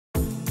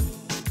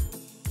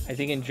I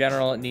think in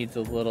general it needs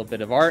a little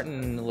bit of art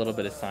and a little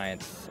bit of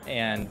science.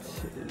 And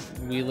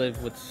we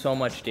live with so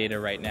much data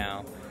right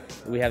now.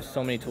 We have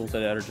so many tools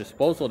at our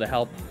disposal to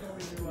help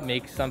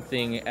make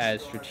something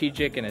as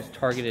strategic and as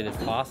targeted as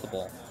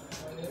possible.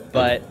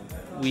 But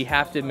we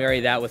have to marry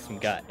that with some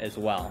gut as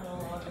well.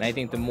 And I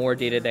think the more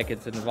data that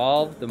gets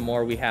involved, the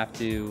more we have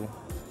to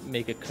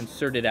make a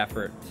concerted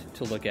effort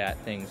to look at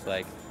things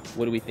like,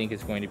 what do we think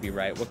is going to be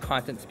right? What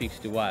content speaks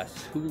to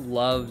us? Who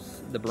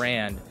loves the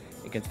brand?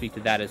 It can speak to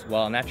that as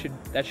well, and that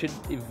should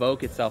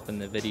evoke itself in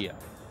the video.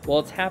 Well,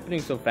 it's happening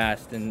so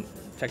fast, and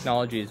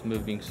technology is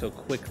moving so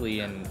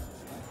quickly, and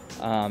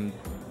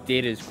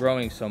data is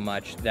growing so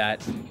much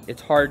that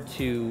it's hard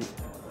to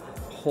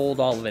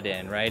hold all of it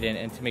in, right?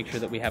 And to make sure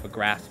that we have a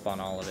grasp on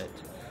all of it.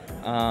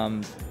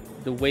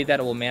 The way that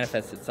it will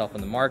manifest itself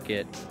in the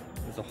market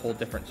is a whole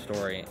different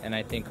story, and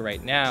I think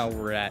right now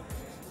we're at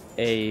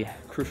a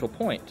crucial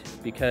point,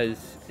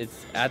 because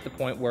it's at the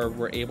point where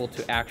we're able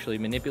to actually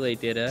manipulate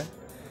data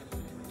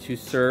to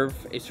serve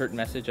a certain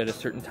message at a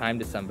certain time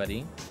to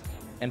somebody,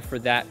 and for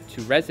that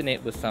to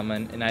resonate with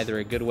someone in either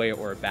a good way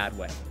or a bad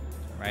way,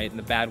 right? And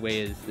the bad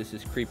way is, this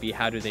is creepy,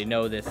 how do they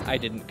know this? I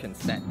didn't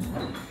consent.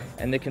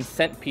 And the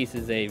consent piece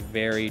is a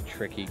very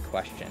tricky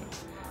question.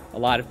 A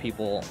lot of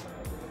people,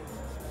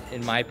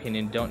 in my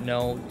opinion, don't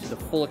know to the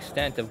full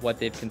extent of what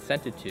they've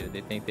consented to.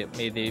 They think that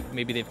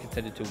maybe they've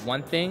consented to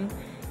one thing,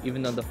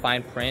 even though the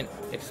fine print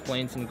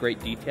explains in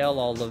great detail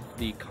all of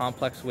the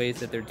complex ways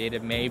that their data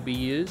may be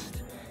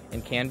used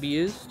and can be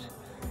used.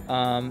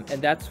 And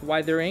that's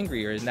why they're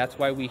angrier, and that's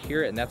why we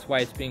hear it, and that's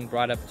why it's being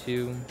brought up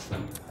to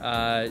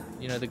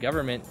the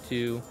government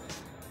to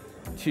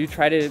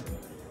try to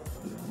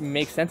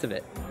make sense of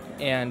it.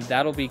 And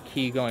that'll be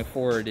key going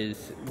forward.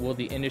 Is, will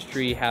the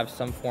industry have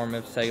some form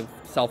of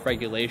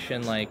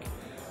self-regulation like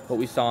what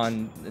we saw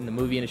in the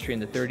movie industry in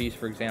the 30s,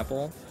 for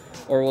example?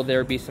 Or will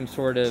there be some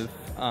sort of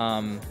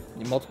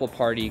multiple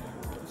party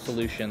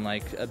solution,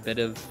 like a bit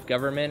of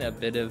government, a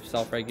bit of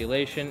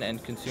self-regulation,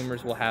 and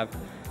consumers will have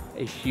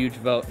a huge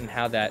vote in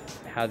how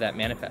that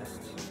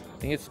manifests? I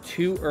think it's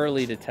too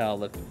early to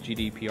tell if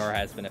GDPR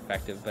has been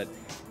effective, but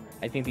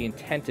I think the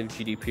intent of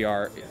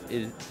GDPR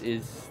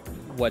is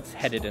what's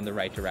headed in the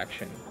right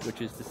direction,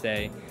 which is to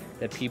say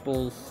that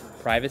people's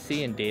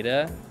privacy and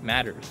data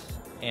matters.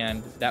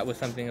 And that was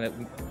something that,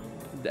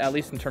 at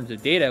least in terms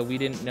of data, we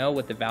didn't know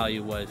what the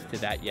value was to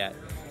that yet.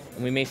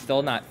 And we may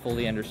still not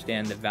fully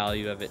understand the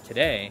value of it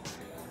today.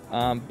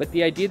 But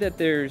the idea that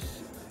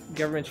there's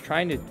governments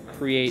trying to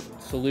create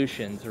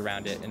solutions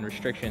around it and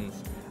restrictions,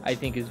 I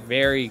think is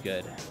very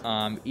good.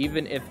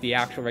 Even if the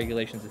actual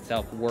regulations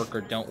itself work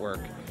or don't work,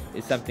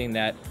 is something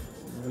that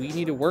we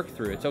need to work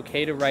through. It's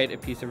okay to write a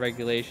piece of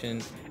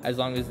regulation as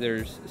long as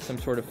there's some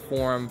sort of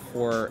forum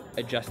for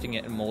adjusting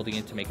it and molding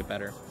it to make it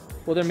better.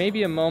 Well, there may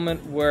be a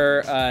moment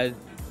where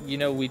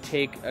we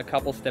take a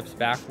couple steps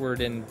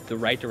backward in the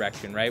right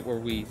direction, right? Where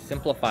we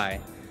simplify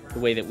the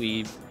way that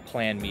we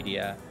plan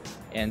media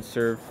and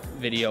serve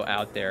video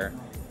out there.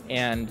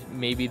 And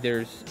maybe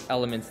there's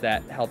elements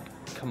that help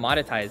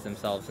commoditize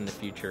themselves in the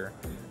future.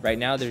 Right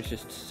now, there's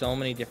just so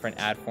many different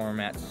ad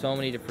formats, so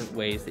many different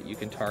ways that you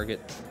can target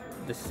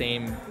the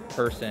same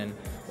person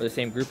or the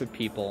same group of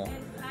people,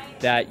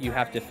 that you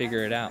have to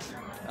figure it out.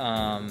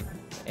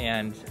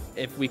 And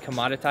if we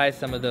commoditize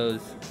some of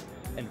those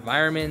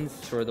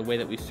environments or the way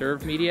that we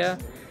serve media,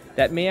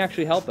 that may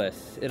actually help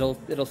us.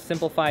 It'll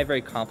simplify a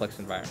very complex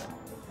environment.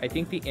 I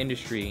think the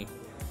industry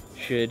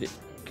should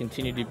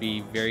continue to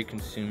be very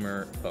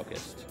consumer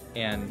focused,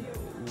 and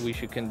we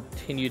should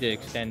continue to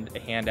extend a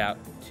hand out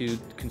to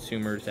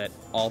consumers at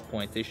all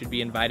points. They should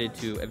be invited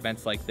to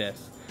events like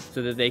this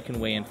so that they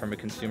can weigh in from a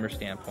consumer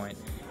standpoint,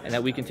 and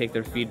that we can take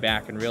their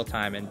feedback in real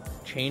time and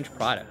change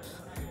products.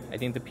 I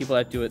think the people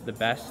that do it the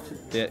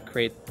best, that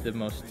create the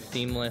most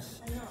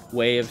seamless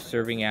way of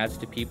serving ads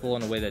to people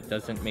in a way that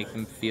doesn't make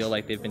them feel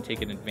like they've been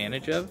taken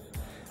advantage of,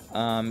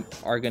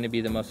 are going to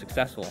be the most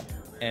successful.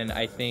 And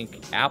I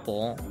think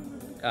Apple,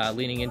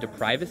 leaning into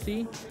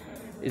privacy,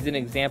 is an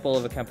example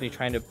of a company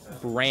trying to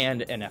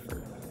brand an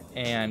effort.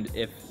 And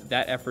if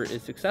that effort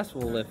is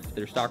successful, if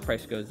their stock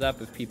price goes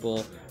up, if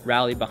people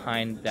rally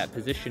behind that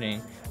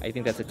positioning, I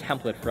think that's a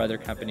template for other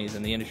companies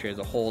in the industry as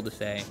a whole to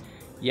say,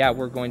 yeah,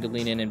 we're going to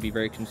lean in and be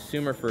very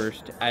consumer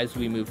first as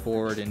we move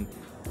forward and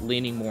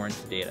leaning more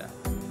into data.